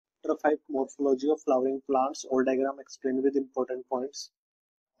Chapter 5 Morphology of flowering plants. All diagram explained with important points.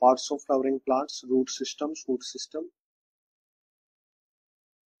 Parts of flowering plants, root system, shoot system.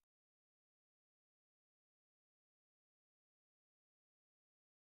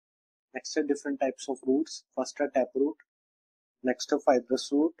 Next है different types of roots. First है taproot. Next है fibrous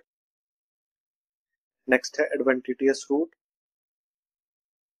root. Next है adventitious root.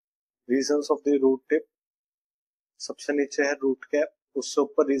 Regions of the root tip. सबसे नीचे है root cap. उससे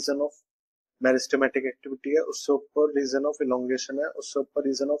ऊपर region of meristematic activity है, उससे ऊपर रीजन ऑफ इलोंगेशन है, उससे ऊपर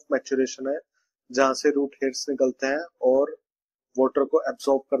रीजन ऑफ मैच्योरेशन है, जहां से रूट हेड्स निकलते हैं और वाटर को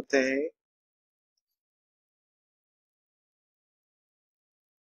एब्सॉर्ब करते हैं.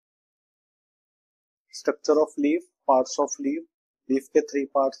 Structure of leaf, parts of leaf. Leaf के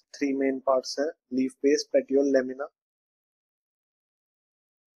थ्री मेन पार्ट्स है: leaf base, petiole, lamina.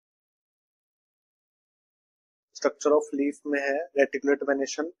 Structure of leaf में है reticulate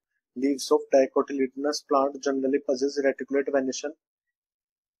venation. Leaves of dicotyledonous plant generally possess reticulate venation.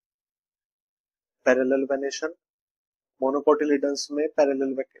 Parallel venation. Monocotyledons में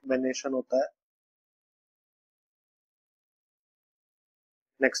parallel venation होता है.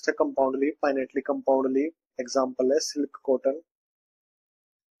 Next है compound leaf, pinnately compound leaf. Example है silk cotton.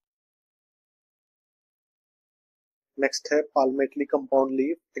 Next है palmately compound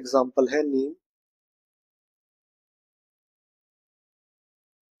leaf. Example है neem.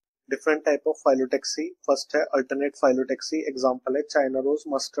 Different type of phyllotaxy. First है alternate phyllotaxy. Example है China rose,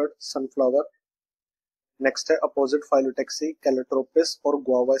 mustard, sunflower. Next है opposite phyllotaxy. Calotropis और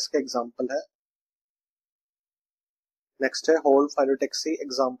guava इसके example है. Next है whole phyllotaxy.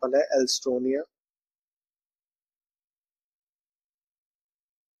 Example है Alstonia.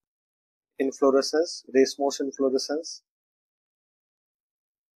 Inflorescence, racemose inflorescence.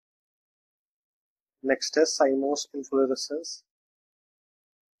 Next है cymose inflorescence.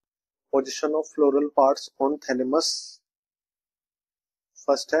 Position of floral parts on thalamus.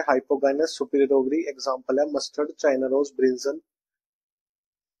 First है hypogynous superior ovary. Example है mustard, China rose, brinjal.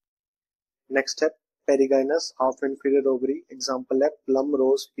 Next है perigynous half inferior ovary. Example है plum,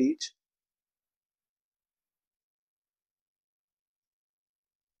 rose, peach.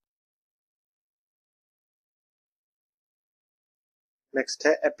 Next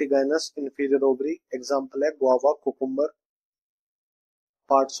है epigynous inferior ovary. Example है guava, cucumber.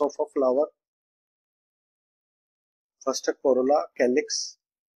 Parts of a flower. First है corolla, calyx,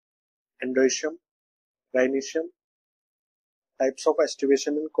 endoecium, gynoecium. Types of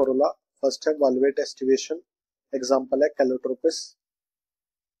estivation in corolla. First है valvate estivation. Example है calotropis.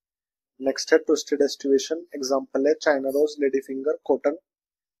 Next है twisted estivation. Example है China rose, ladyfinger, cotton.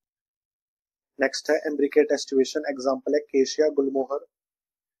 Next है imbricate estivation. Example है acacia, gulmohar.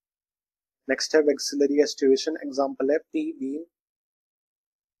 Next है vexillary estivation. Example है pea, bean.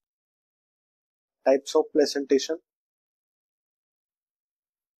 Types of placentation.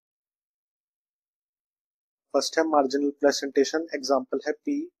 First है marginal placentation. Example है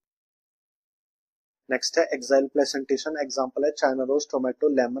pea. Next है axial placentation. Example है China rose, tomato,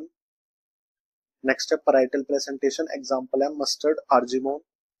 lemon. Next है parietal placentation. Example है mustard, argemone.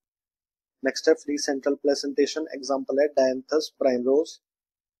 Next है free central placentation. Example है dianthus, primrose.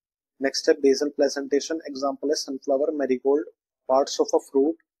 Next है basal placentation. Example है sunflower, marigold. Parts of a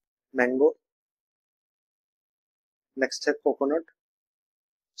fruit, mango. Next है coconut.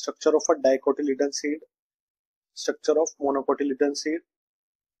 Structure of a dicotyledon seed. Structure of monocotyledon seed.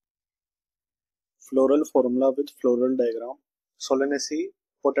 Floral formula with floral diagram. Solanaceae,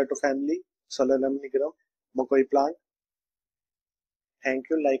 potato family, Solanum nigrum, Mokoi plant. Thank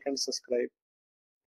you, like and subscribe.